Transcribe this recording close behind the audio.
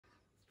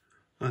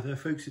Hi there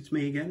folks, it's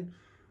me again.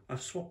 I've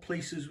swapped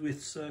places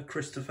with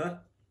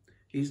Christopher.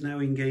 He's now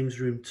in games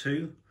room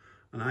 2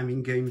 and I'm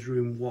in games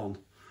room 1,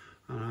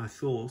 and I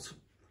thought,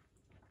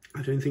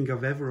 I don't think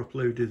I've ever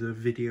uploaded a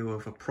video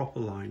of a proper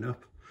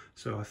lineup,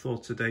 so I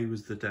thought today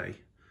was the day.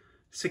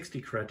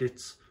 60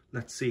 credits,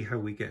 let's see how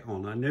we get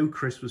on. I know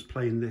Chris was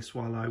playing this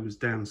while I was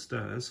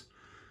downstairs,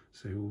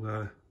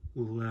 so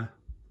we'll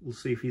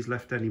see if he's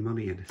left any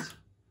money in it.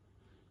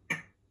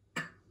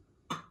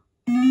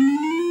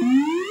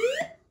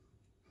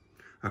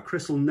 Now,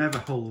 Chris will never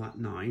hold that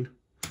 9.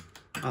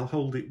 I'll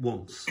hold it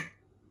once.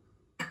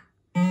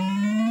 I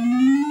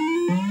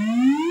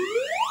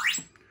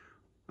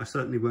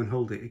certainly won't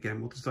hold it again.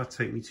 What does that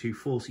take me to?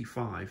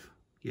 45.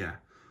 Yeah.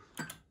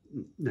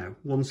 No,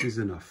 once is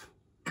enough.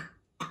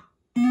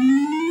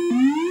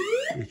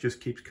 It just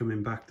keeps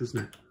coming back, doesn't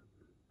it?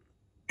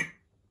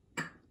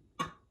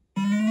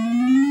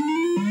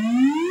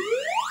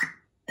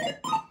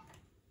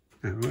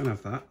 No, we won't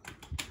have that.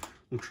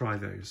 We'll try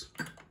those.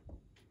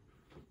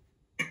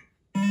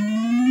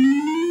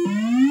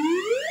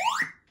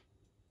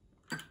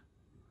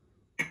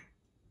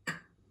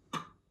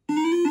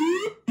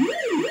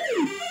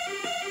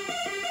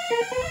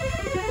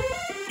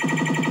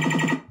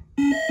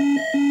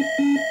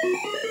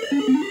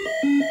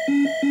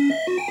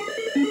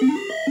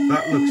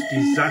 That looks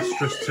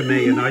disastrous to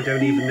me, and I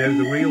don't even know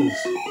the reels.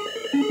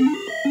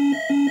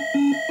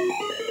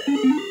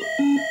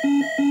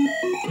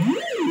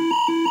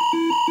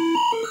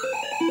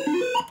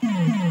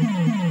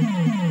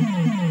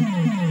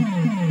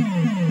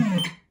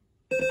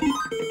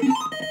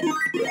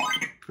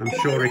 I'm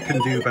sure it can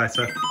do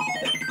better.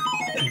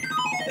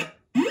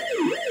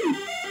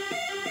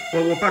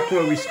 Well, we're back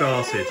where we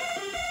started.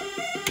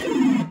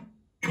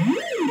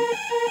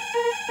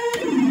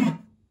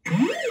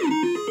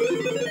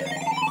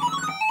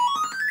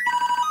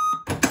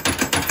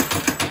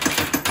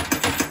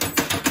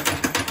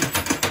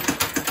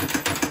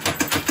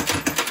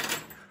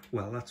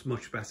 Well, that's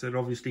much better.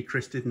 Obviously,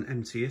 Chris didn't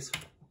empty it.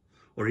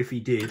 Or if he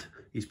did,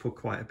 he's put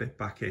quite a bit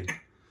back in.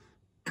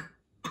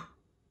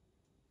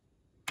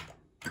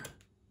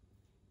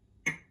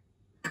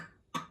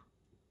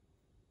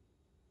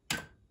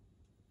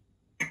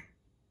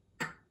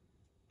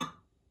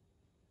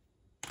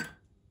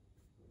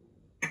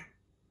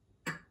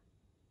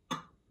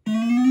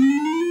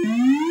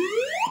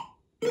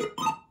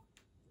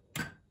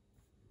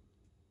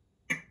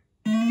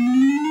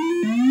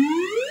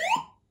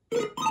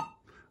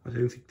 I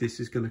don't think this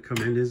is going to come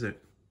in, is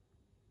it?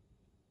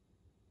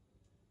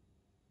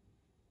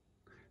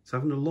 It's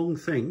having a long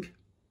think.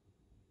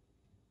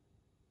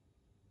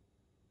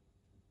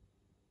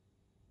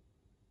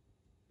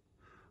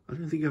 I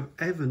don't think I've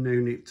ever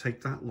known it take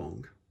that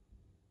long.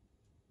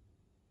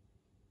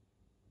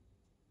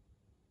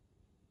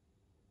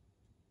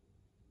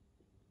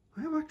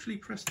 I have actually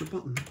pressed the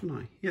button, haven't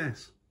I?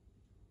 Yes.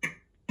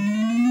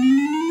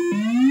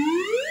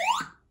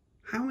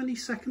 How many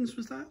seconds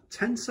was that?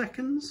 10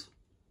 seconds?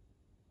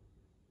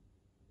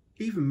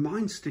 Even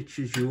mine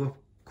stitches you up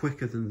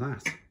quicker than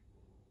that.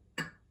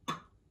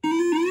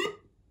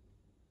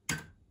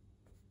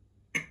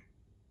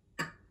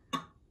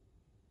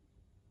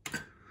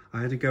 I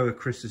had a go at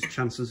Chris's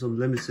Chances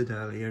Unlimited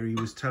earlier. He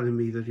was telling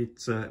me that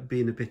it's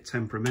being a bit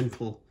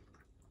temperamental.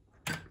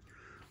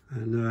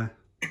 And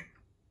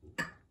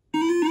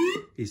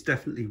he's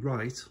definitely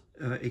right.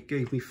 It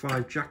gave me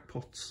 5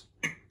 jackpots.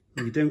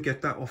 And you don't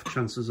get that off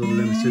Chances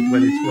Unlimited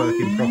when it's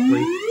working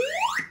properly.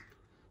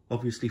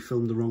 Obviously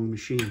filmed the wrong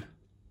machine.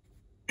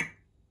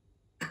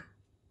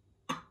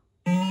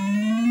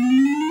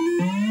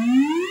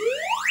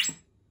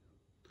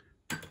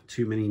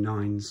 Too many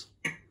 9s.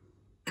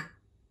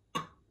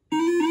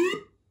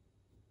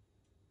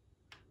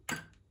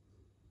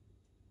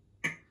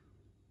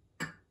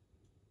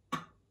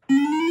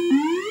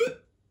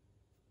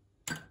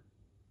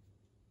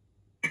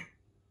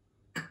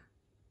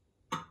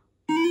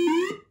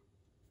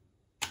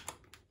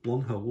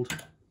 One hold.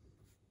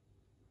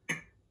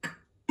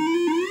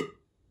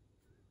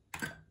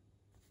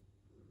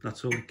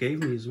 That's all it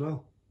gave me as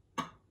well.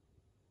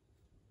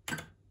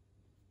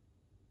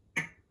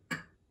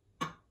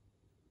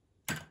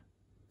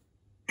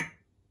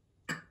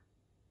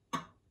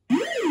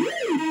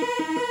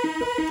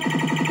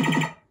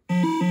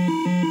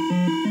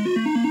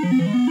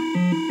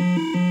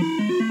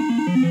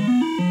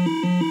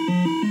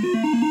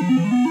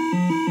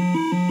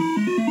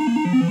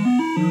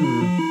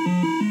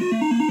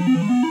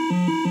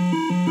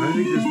 I don't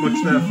think there's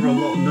much there for a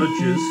lot of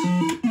nudges.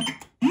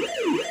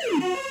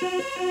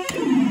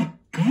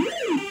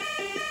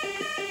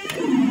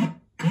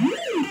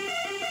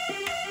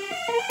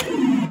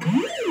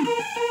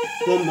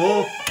 One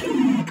more.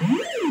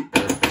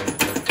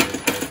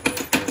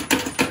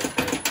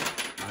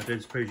 I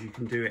don't suppose you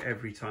can do it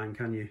every time,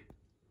 can you?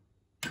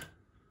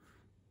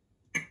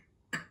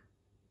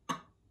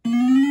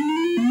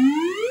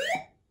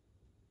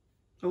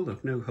 Oh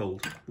look, no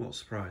hold. What a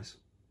surprise.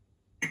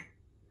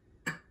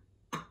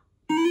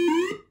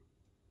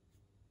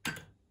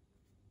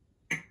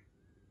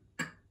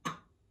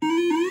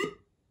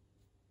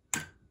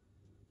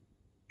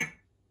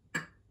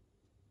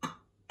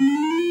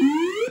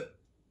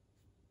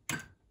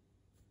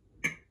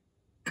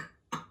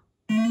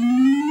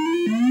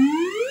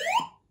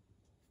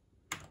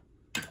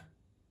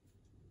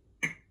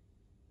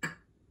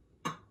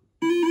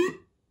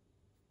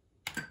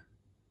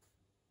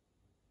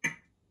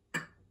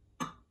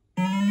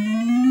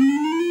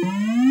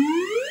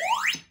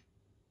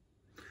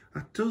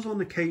 does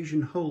on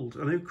occasion hold.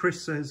 I know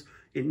Chris says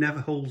it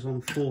never holds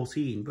on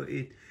 14, but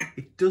it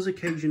does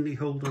occasionally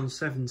hold on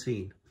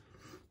 17.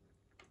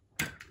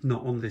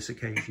 Not on this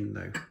occasion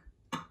though.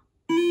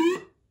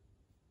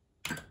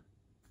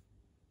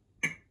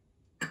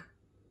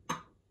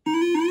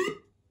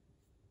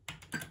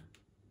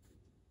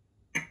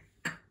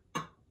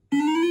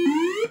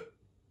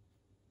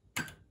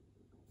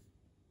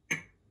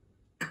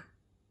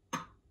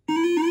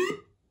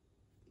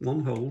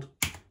 One hold.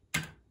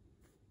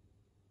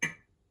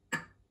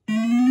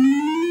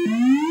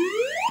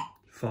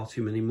 Far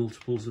too many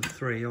multiples of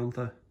 3, aren't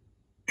there?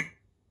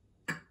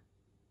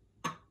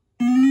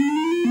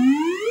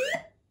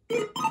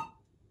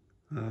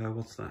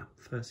 What's that?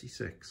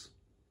 36.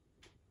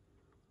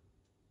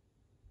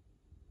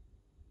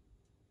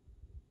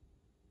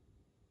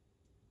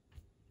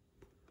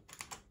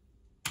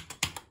 I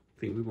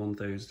think we want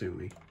those, don't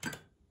we?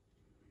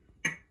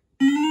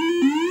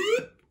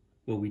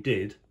 Well, we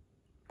did.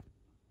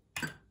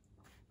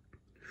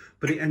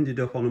 But it ended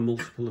up on a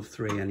multiple of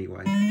 3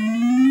 anyway.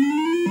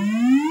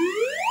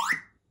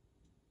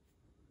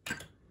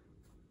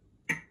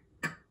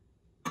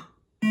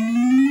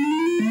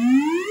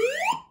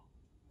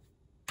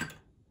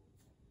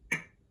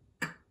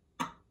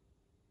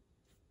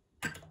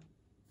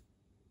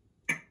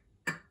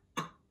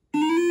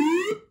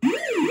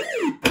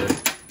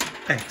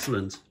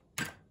 Excellent.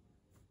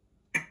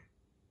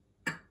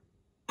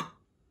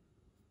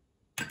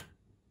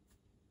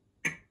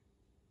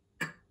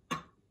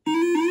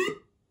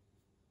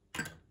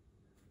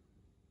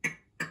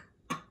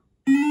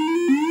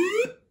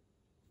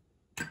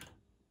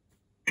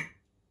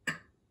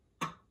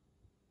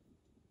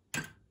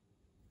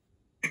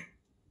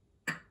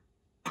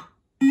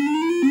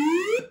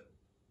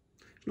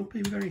 Not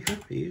being very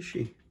happy, is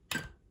she?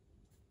 That's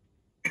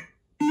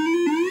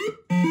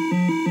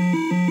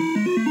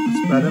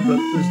better, but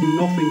there's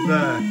nothing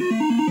there.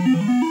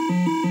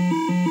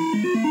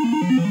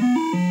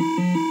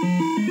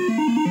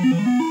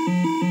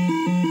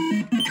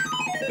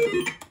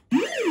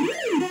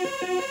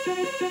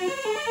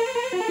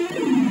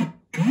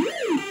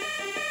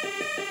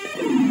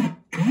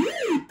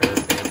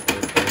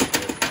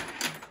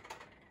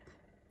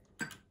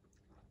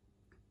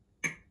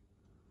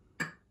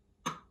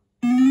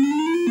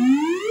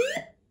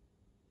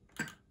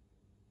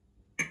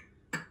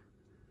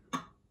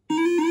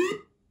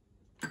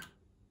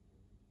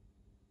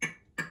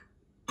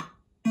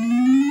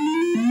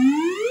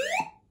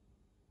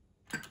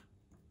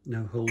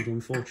 No hold,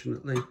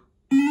 unfortunately.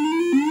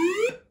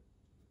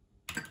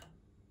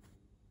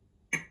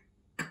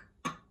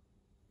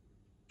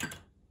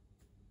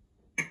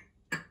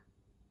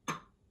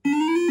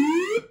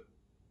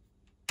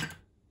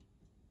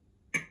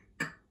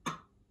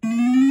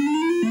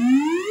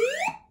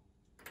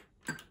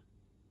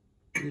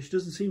 She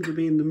doesn't seem to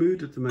be in the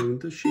mood at the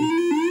moment, does she?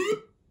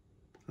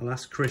 I'll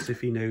ask Chris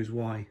if he knows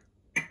why.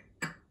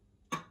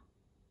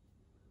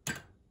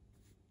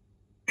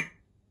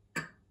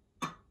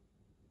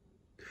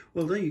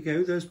 Well, there you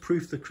go. There's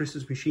proof that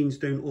Chris's machines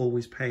don't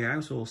always pay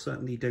out, or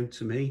certainly don't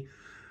to me.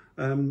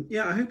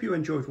 Yeah, I hope you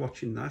enjoyed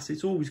watching that.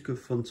 It's always good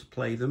fun to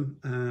play them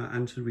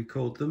and to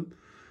record them.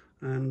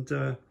 And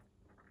a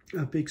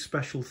big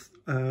special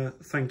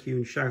thank you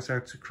and shout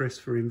out to Chris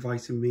for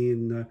inviting me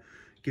and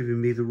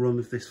giving me the run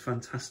of this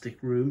fantastic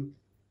room.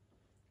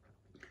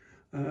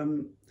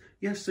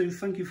 Yeah, so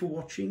thank you for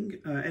watching.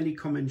 Any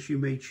comments you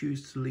may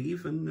choose to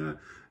leave, and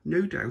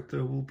no doubt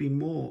there will be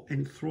more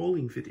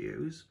enthralling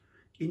videos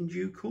in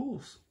due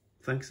course.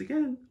 Thanks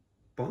again.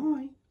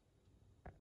 Bye.